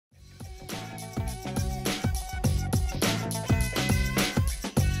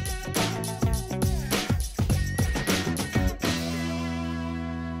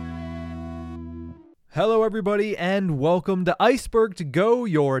Hello, everybody, and welcome to Iceberg to Go,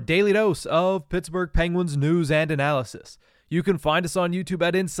 your daily dose of Pittsburgh Penguins news and analysis. You can find us on YouTube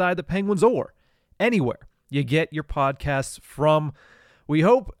at Inside the Penguins or anywhere you get your podcasts from. We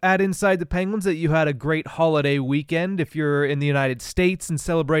hope at Inside the Penguins that you had a great holiday weekend if you're in the United States and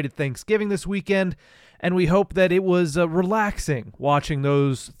celebrated Thanksgiving this weekend, and we hope that it was relaxing watching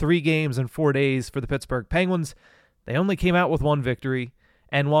those 3 games in 4 days for the Pittsburgh Penguins. They only came out with 1 victory,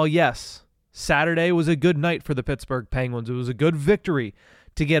 and while yes, Saturday was a good night for the Pittsburgh Penguins, it was a good victory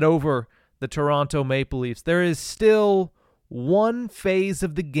to get over the Toronto Maple Leafs, there is still one phase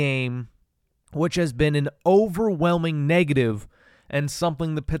of the game which has been an overwhelming negative and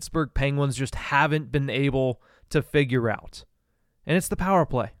something the Pittsburgh Penguins just haven't been able to figure out. And it's the power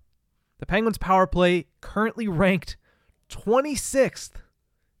play. The Penguins' power play currently ranked 26th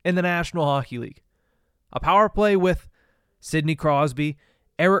in the National Hockey League. A power play with Sidney Crosby,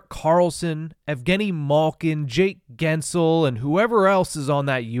 Erik Karlsson, Evgeny Malkin, Jake Guentzel, and whoever else is on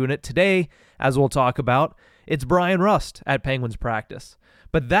that unit. Today, as we'll talk about, it's Bryan Rust at Penguins practice.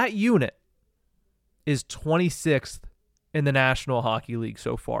 But that unit is 26th in the National Hockey League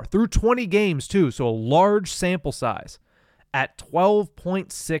so far, through 20 games too, so a large sample size, at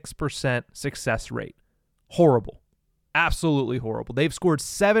 12.6% success rate. Horrible. Absolutely horrible. They've scored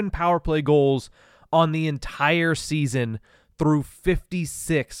 7 power play goals on the entire season through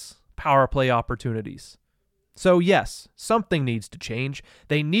 56 power play opportunities. So yes, something needs to change.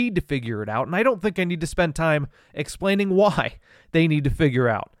 They need to figure it out, and I don't think I need to spend time explaining why they need to figure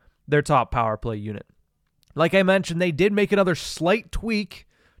out their top power play unit. Like I mentioned, they did make another slight tweak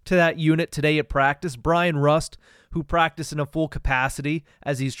to that unit today at practice. Bryan Rust, who practiced in a full capacity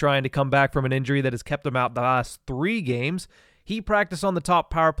as he's trying to come back from an injury that has kept him out the last 3 games, he practiced on the top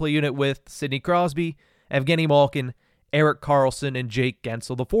power play unit with Sidney Crosby, Evgeny Malkin, Erik Karlsson, and Jake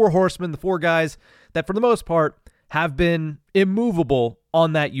Guentzel. The 4 horsemen, the 4 guys that for the most part have been immovable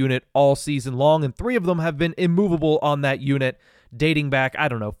on that unit all season long, and 3 of them have been immovable on that unit dating back,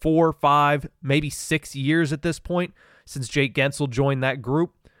 4, 5, maybe 6 years at this point since Jake Guentzel joined that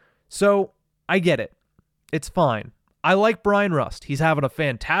group. So I get it. It's fine. I like Bryan Rust. He's having a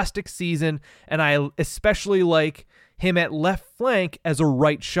fantastic season, and I especially like him at left flank as a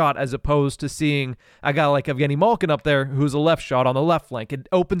right shot as opposed to seeing a guy like Evgeny Malkin up there who's a left shot on the left flank. It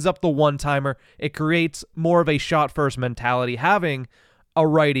opens up the one-timer. It creates more of a shot-first mentality having a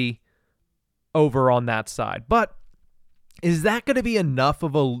righty over on that side. But is that going to be enough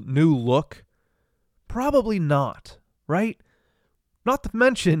of a new look? Probably not, right? Not to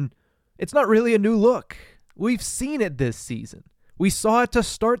mention, it's not really a new look. We've seen it this season. We saw it to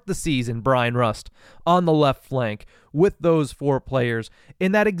start the season, Bryan Rust on the left flank with those 4 players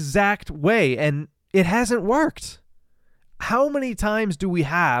in that exact way, and it hasn't worked. How many times do we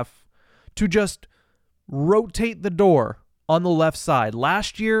have to just rotate the door on the left side?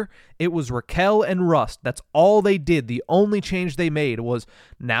 Last year, it was Rakell and Rust. That's all they did. The only change they made was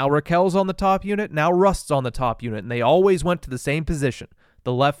now Rakell's on the top unit, now Rust's on the top unit, and they always went to the same position,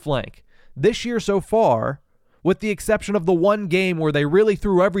 the left flank. This year so far, with the exception of the one game where they really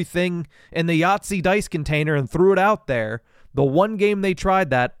threw everything in the Yahtzee dice container and threw it out there, the one game they tried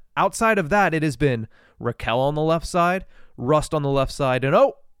that, outside of that, it has been Rakell on the left side, Rust on the left side, and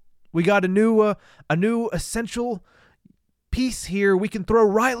we got a new essential piece here. We can throw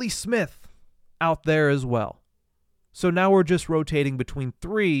Riley Smith out there as well. So now we're just rotating between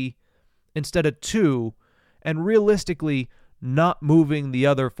 3 instead of 2, and realistically not moving the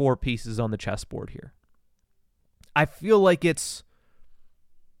other 4 pieces on the chessboard here. I feel like it's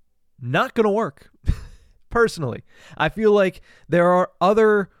not going to work, personally. I feel like there are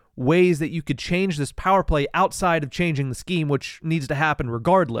other ways that you could change this power play outside of changing the scheme, which needs to happen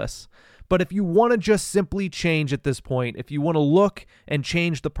regardless. But if you want to just simply change at this point, if you want to look and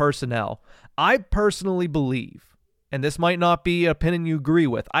change the personnel, I personally believe, and this might not be an opinion you agree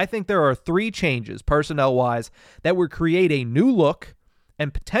with, I think there are 3 changes, personnel-wise, that would create a new look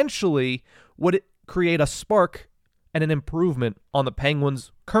and potentially would create a spark and an improvement on the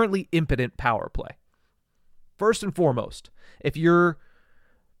Penguins' currently impotent power play. First and foremost, if you're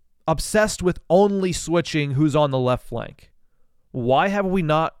obsessed with only switching who's on the left flank, why have we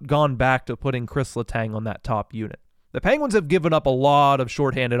not gone back to putting Chris Letang on that top unit? The Penguins have given up a lot of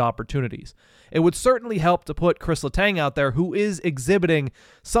shorthanded opportunities. It would certainly help to put Chris Letang out there, who is exhibiting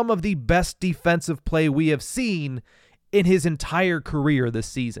some of the best defensive play we have seen in his entire career this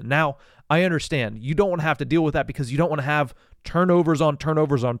season. Now, I understand you don't want to have to deal with that because you don't want to have turnovers on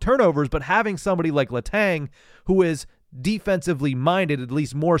turnovers on turnovers, but having somebody like Letang, who is defensively minded, at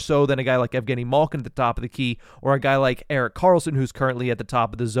least more so than a guy like Evgeny Malkin at the top of the key or a guy like Erik Karlsson, who's currently at the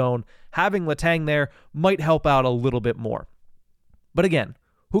top of the zone. Having Letang there might help out a little bit more. But again,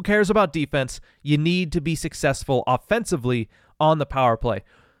 who cares about defense? You need to be successful offensively on the power play.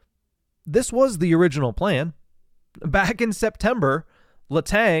 This was the original plan. Back in September,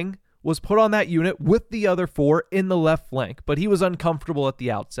 Letang was put on that unit with the other 4 in the left flank, but he was uncomfortable at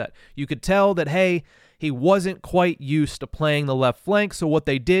the outset. You could tell that, hey, he wasn't quite used to playing the left flank, so what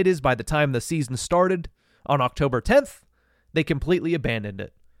they did is by the time the season started on October 10th, they completely abandoned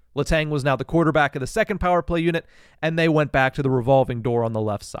it. Letang was now the quarterback of the second power play unit, and they went back to the revolving door on the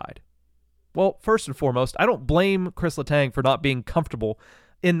left side. Well, first and foremost, I don't blame Chris Letang for not being comfortable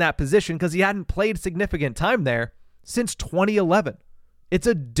in that position because he hadn't played significant time there since 2011. It's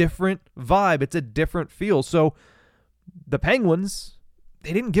a different vibe. It's a different feel. So the Penguins,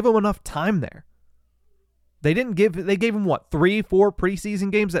 they didn't give him enough time there. They gave him, 3-4 preseason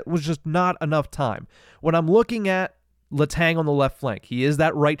games? That was just not enough time. When I'm looking at Letang on the left flank, he is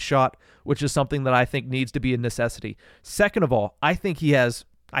that right shot, which is something that I think needs to be a necessity. Second of all, I think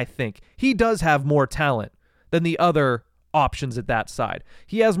he does have more talent than the other options at that side.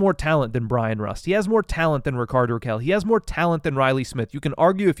 He has more talent than Bryan Rust. He has more talent than Rickard Rakell. He has more talent than Riley Smith. You can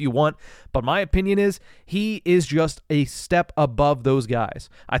argue if you want, but my opinion is he is just a step above those guys.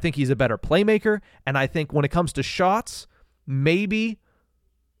 I think he's a better playmaker, and I think when it comes to shots, maybe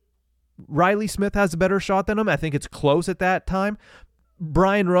Riley Smith has a better shot than him. I think it's close at that time.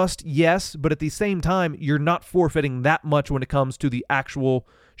 Bryan Rust, yes, but at the same time, you're not forfeiting that much when it comes to the actual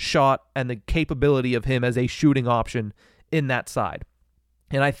shot and the capability of him as a shooting option in that side.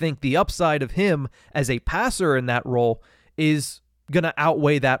 And I think the upside of him as a passer in that role is going to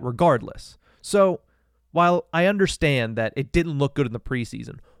outweigh that regardless. So while I understand that it didn't look good in the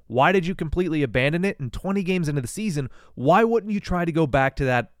preseason, why did you completely abandon it? In 20 games into the season, why wouldn't you try to go back to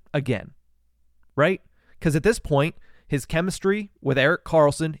that again? Right? Because at this point, his chemistry with Erik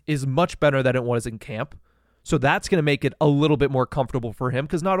Karlsson is much better than it was in camp. So that's going to make it a little bit more comfortable for him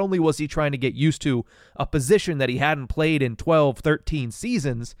because not only was he trying to get used to a position that he hadn't played in 12, 13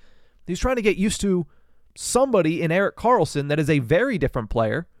 seasons, he's trying to get used to somebody in Erik Karlsson that is a very different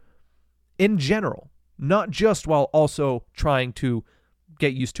player in general, not just while also trying to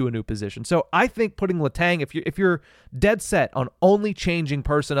get used to a new position. So I think putting Letang, if you're dead set on only changing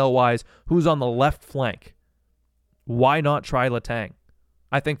personnel-wise who's on the left flank, why not try Letang?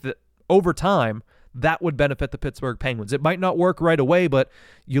 I think that over time, that would benefit the Pittsburgh Penguins. It might not work right away, but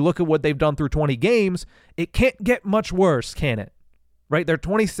you look at what they've done through 20 games, it can't get much worse, can it? Right? They're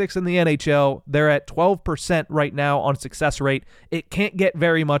 26 in the NHL. They're at 12% right now on success rate. It can't get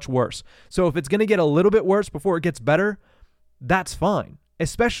very much worse. So if it's going to get a little bit worse before it gets better, that's fine,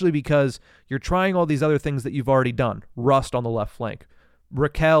 especially because you're trying all these other things that you've already done. Rust on the left flank.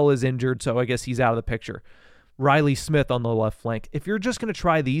 Rakell is injured, so I guess he's out of the picture. Riley Smith on the left flank. If you're just going to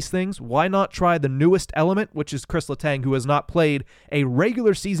try these things, why not try the newest element, which is Chris Letang, who has not played a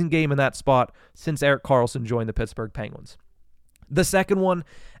regular season game in that spot since Erik Karlsson joined the Pittsburgh Penguins. The second one,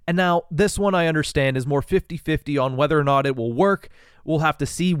 and now this one I understand is more 50-50 on whether or not it will work. We'll have to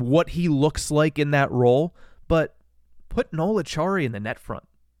see what he looks like in that role, but put Noel Acciari in the net front.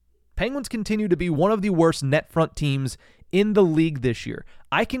 Penguins continue to be one of the worst net front teams in the league this year.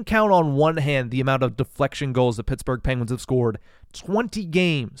 I can count on one hand the amount of deflection goals the Pittsburgh Penguins have scored 20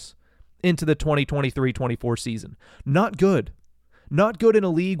 games into the 2023-24 season. Not good. Not good in a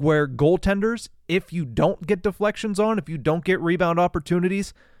league where goaltenders, if you don't get deflections on, if you don't get rebound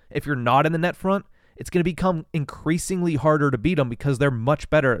opportunities, if you're not in the net front, it's going to become increasingly harder to beat them because they're much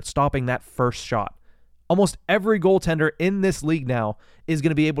better at stopping that first shot. Almost every goaltender in this league now is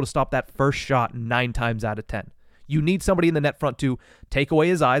going to be able to stop that first shot 9 times out of 10. You need somebody in the net front to take away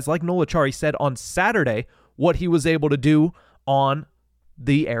his eyes, like Noel Acciari said on Saturday, what he was able to do on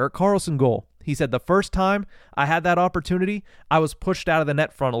the Erik Karlsson goal. He said, the first time I had that opportunity, I was pushed out of the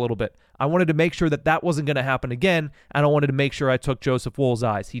net front a little bit. I wanted to make sure that that wasn't going to happen again, and I wanted to make sure I took Joseph Woll's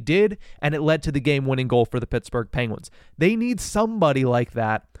eyes. He did, and it led to the game-winning goal for the Pittsburgh Penguins. They need somebody like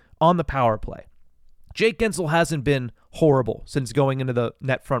that on the power play. Jake Guentzel hasn't been horrible since going into the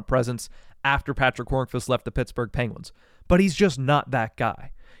net front presence after Patrick Hornqvist left the Pittsburgh Penguins, but he's just not that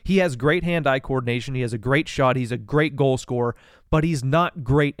guy. He has great hand-eye coordination. He has a great shot. He's a great goal scorer, but he's not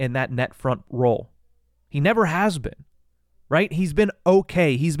great in that net front role. He never has been, right? He's been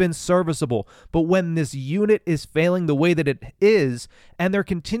okay. He's been serviceable. But when this unit is failing the way that it is, and they're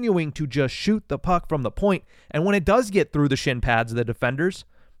continuing to just shoot the puck from the point, and when it does get through the shin pads of the defenders,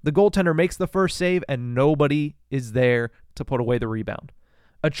 the goaltender makes the first save, and nobody is there to put away the rebound.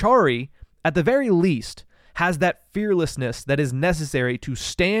 Acciari, at the very least, has that fearlessness that is necessary to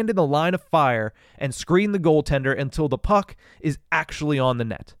stand in the line of fire and screen the goaltender until the puck is actually on the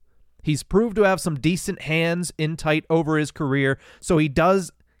net. He's proved to have some decent hands in tight over his career, so he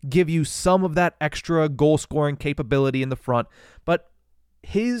does give you some of that extra goal-scoring capability in the front, but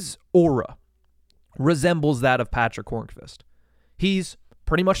his aura resembles that of Patrick Hornqvist. He's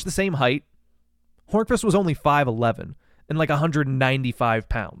pretty much the same height. Hornqvist was only 5'11" and like 195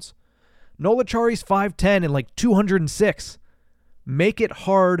 pounds. Noel Acciari's 5'10" and like 206. Make it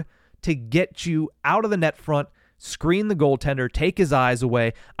hard to get you out of the net front, screen the goaltender, take his eyes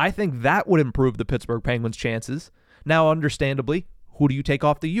away. I think that would improve the Pittsburgh Penguins' chances. Now, understandably, who do you take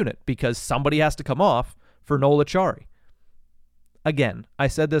off the unit? Because somebody has to come off for Noel Acciari. Again, I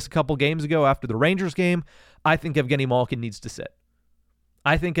said this a couple games ago after the Rangers game. I think Evgeny Malkin needs to sit.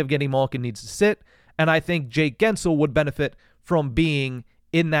 And I think Jake Gensel would benefit from being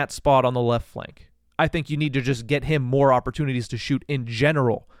in that spot on the left flank. I think you need to just get him more opportunities to shoot in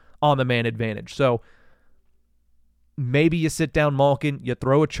general on the man advantage. So maybe you sit down Malkin, you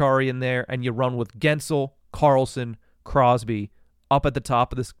throw Acciari in there, and you run with Gensel, Karlsson, Crosby up at the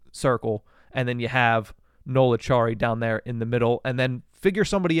top of this circle, and then you have Noel Acciari down there in the middle, and then figure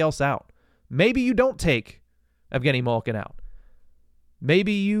somebody else out. Maybe you don't take Evgeny Malkin out.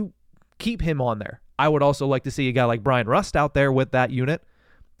 Maybe you keep him on there. I would also like to see a guy like Brian Rust out there with that unit.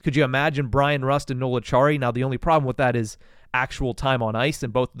 Could you imagine Brian Rust and Noel Acciari? Now, the only problem with that is actual time on ice,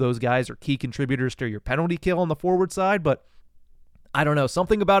 and both of those guys are key contributors to your penalty kill on the forward side, but I don't know.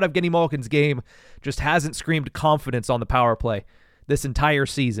 Something about Evgeny Malkin's game just hasn't screamed confidence on the power play this entire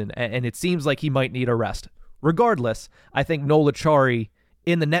season, and it seems like he might need a rest. Regardless, I think Noel Acciari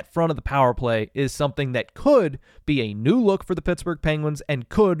in the net front of the power play is something that could be a new look for the Pittsburgh Penguins and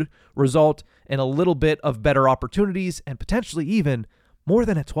could result in a little bit of better opportunities and potentially even more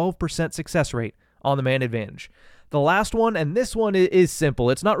than a 12% success rate on the man advantage. The last one, and this one is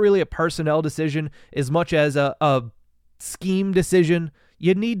simple. It's not really a personnel decision as much as a scheme decision.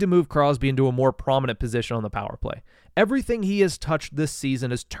 You need to move Crosby into a more prominent position on the power play. Everything he has touched this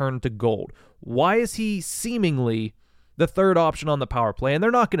season has turned to gold. Why is he seemingly the third option on the power play? And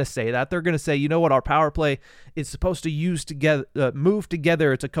they're not going to say that. They're going to say, you know what, our power play is supposed to move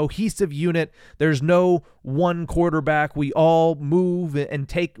together. It's a cohesive unit. There's no one quarterback. We all move and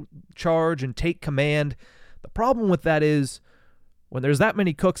take charge and take command. The problem with that is when there's that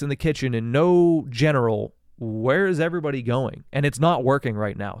many cooks in the kitchen and no general, where is everybody going? And it's not working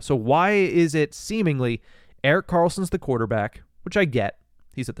right now. So why is it seemingly Erik Karlsson's the quarterback, which I get.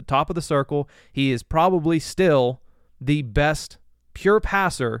 He's at the top of the circle. He is probably still the best pure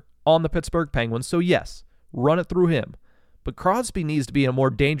passer on the Pittsburgh Penguins. So yes, run it through him. But Crosby needs to be in a more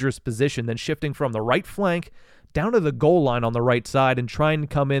dangerous position than shifting from the right flank down to the goal line on the right side and trying to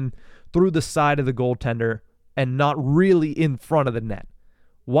come in through the side of the goaltender and not really in front of the net.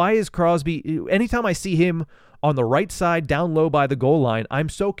 Why is Crosby, anytime I see him on the right side down low by the goal line, I'm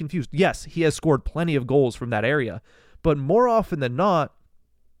so confused. Yes, he has scored plenty of goals from that area, but more often than not,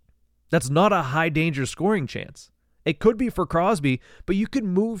 that's not a high danger scoring chance. It could be for Crosby, but you could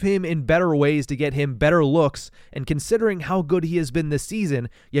move him in better ways to get him better looks, and considering how good he has been this season,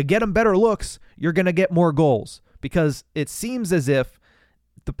 you get him better looks, you're going to get more goals, because it seems as if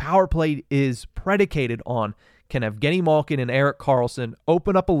the power play is predicated on, can Evgeny Malkin and Erik Karlsson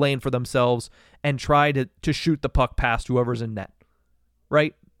open up a lane for themselves and try to shoot the puck past whoever's in net,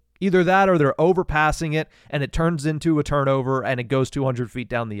 right? Either that or they're overpassing it and it turns into a turnover and it goes 200 feet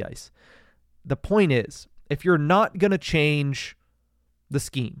down the ice. The point is, if you're not going to change the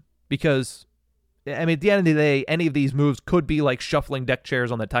scheme, because, I mean, at the end of the day, any of these moves could be like shuffling deck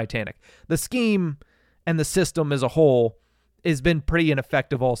chairs on the Titanic. The scheme and the system as a whole has been pretty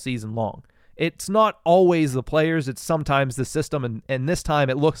ineffective all season long. It's not always the players, it's sometimes the system, and this time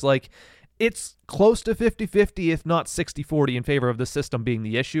it looks like it's close to 50-50, if not 60-40 in favor of the system being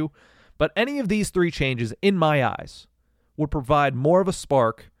the issue. But any of these three changes, in my eyes, would provide more of a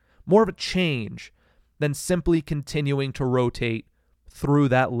spark, more of a change, than simply continuing to rotate through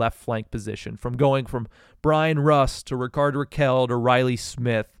that left flank position, from going from Brian Rust to Rickard Rakell to Riley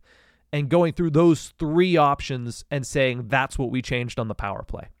Smith, and going through those three options and saying that's what we changed on the power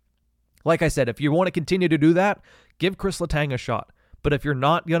play. Like I said, if you want to continue to do that, give Chris Letang a shot. But if you're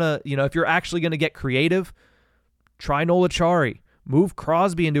not going to, if you're actually going to get creative, try Noel Acciari. Move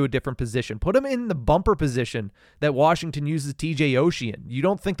Crosby into a different position. Put him in the bumper position that Washington uses TJ Oshie in. You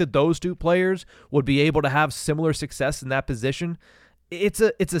don't think that those two players would be able to have similar success in that position? It's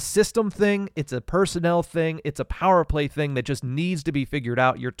a system thing. It's a personnel thing. It's a power play thing that just needs to be figured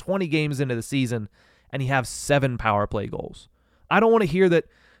out. You're 20 games into the season, and you have 7 power play goals. I don't want to hear that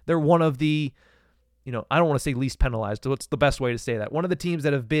they're one of the I don't want to say least penalized. What's the best way to say that? One of the teams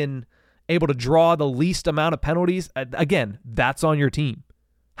that have been able to draw the least amount of penalties, again, that's on your team.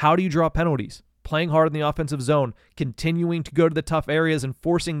 How do you draw penalties? Playing hard in the offensive zone, continuing to go to the tough areas and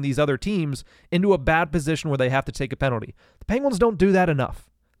forcing these other teams into a bad position where they have to take a penalty. The Penguins don't do that enough.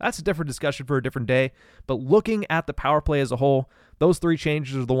 That's a different discussion for a different day. But looking at the power play as a whole, those 3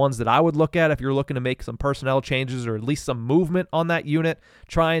 changes are the ones that I would look at if you're looking to make some personnel changes or at least some movement on that unit,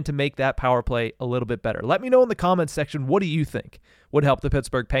 trying to make that power play a little bit better. Let me know in the comments section, what do you think would help the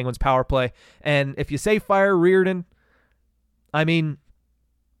Pittsburgh Penguins power play? And if you say fire Reirden, I mean,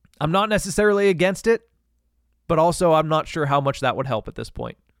 I'm not necessarily against it, but also I'm not sure how much that would help at this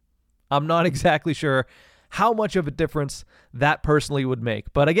point. I'm not exactly sure how much of a difference that personally would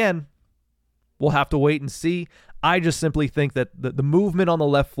make. But again, we'll have to wait and see. I just simply think that the movement on the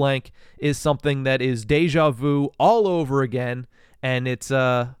left flank is something that is deja vu all over again, and it's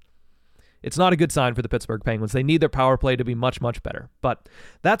not a good sign for the Pittsburgh Penguins. They need their power play to be much, much better. But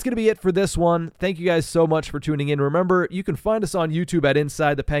that's going to be it for this one. Thank you guys so much for tuning in. Remember, you can find us on YouTube at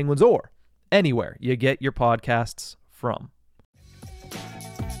Inside the Penguins or anywhere you get your podcasts from.